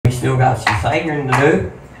still got some singing to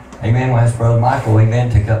do. Amen. We'll ask Brother Michael,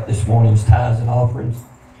 amen, take up this morning's tithes and offerings.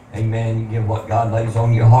 Amen. You give what God lays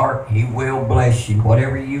on your heart. He will bless you.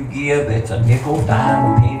 Whatever you give, it's a nickel,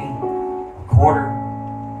 dime, a penny, a quarter,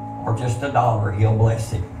 or just a dollar, He'll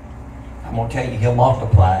bless it. I'm going to tell you, He'll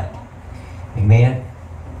multiply it. Amen.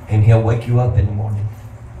 And He'll wake you up in the morning.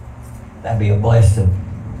 That'd be a blessing.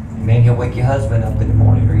 Amen. He'll wake your husband up in the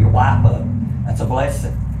morning or your wife up. That's a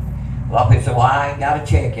blessing. A lot of people say, well, I ain't got a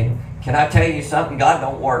check. And can I tell you something? God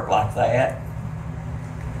don't work like that.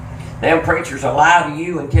 Them preachers will lie to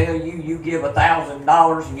you and tell you you give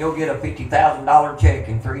 $1,000 and you'll get a $50,000 check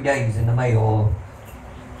in 3 days in the mail.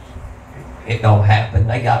 It don't happen.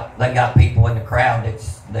 They got people in the crowd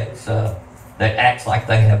that acts like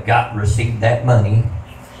they have received that money.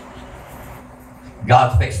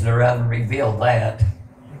 God's fixing to run and reveal that.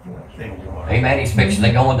 Amen. He's fixing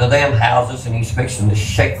to go into them houses and He's fixing to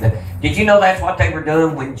shake them. Did you know that's what they were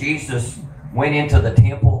doing when Jesus went into the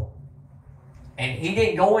temple? And He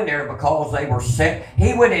didn't go in there because they were set.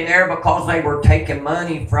 He went in there because they were taking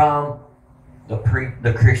money from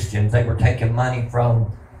the Christians. They were taking money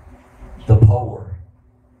from the poor.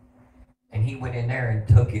 And He went in there and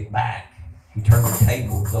took it back. He turned the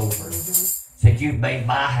tables over. Said, you've made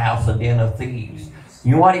my house a den of thieves.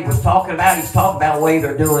 You know what He was talking about? He's talking about the way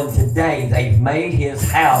they're doing today. They've made His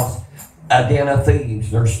house a den of thieves.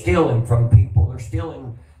 They're stealing from people. They're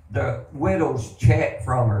stealing the widow's check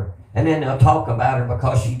from her. And then they'll talk about her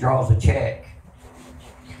because she draws a check.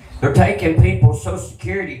 They're taking people's Social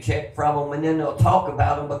Security check from them, and then they'll talk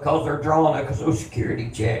about them because they're drawing a Social Security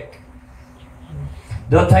check.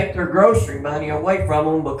 They'll take their grocery money away from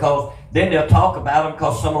them because then they'll talk about them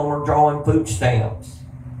because some of them are drawing food stamps.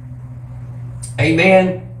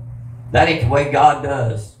 Amen. That ain't the way God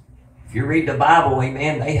does. If you read the Bible,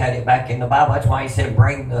 amen, they had it back in the Bible. That's why He said,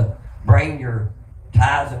 bring your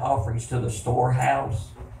tithes and offerings to the storehouse.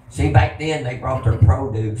 See, back then they brought their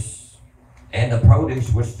produce, and the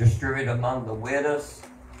produce was distributed among the widows,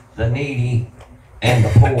 the needy, and the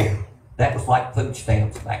poor. That was like food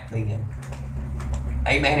stamps back then.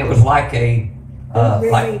 Amen. It was like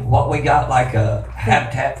like what we got, like a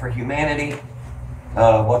Habitat for Humanity.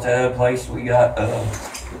 What's that other place we got?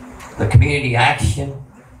 The Community Action.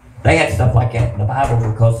 They had stuff like that in the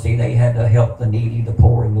Bible because, see, they had to help the needy, the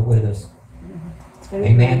poor, and the widows.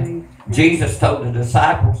 Amen. Jesus told the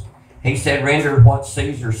disciples, He said, render what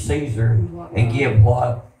Caesar's Caesar and give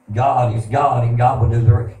what God is God, and God will do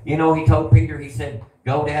the rest. You know, He told Peter, He said,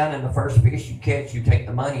 go down and the first fish you catch, you take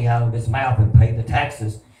the money out of his mouth and pay the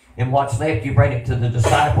taxes. And what's left, you bring it to the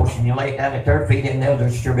disciples and you lay it down at their feet, and they'll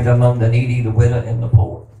distribute it among the needy, the widow, and the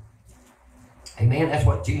poor. Amen. That's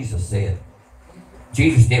what Jesus said.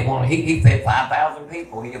 Jesus didn't want to, He fed 5,000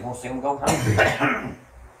 people. He didn't want to see them go hungry.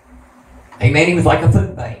 Amen. He was like a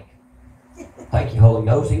food bank. Thank you, Holy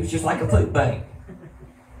Ghost. He was just like a food bank.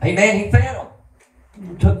 Amen. He fed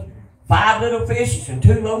them. Took 5 little fishes and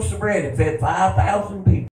 2 loaves of bread and fed 5,000 people.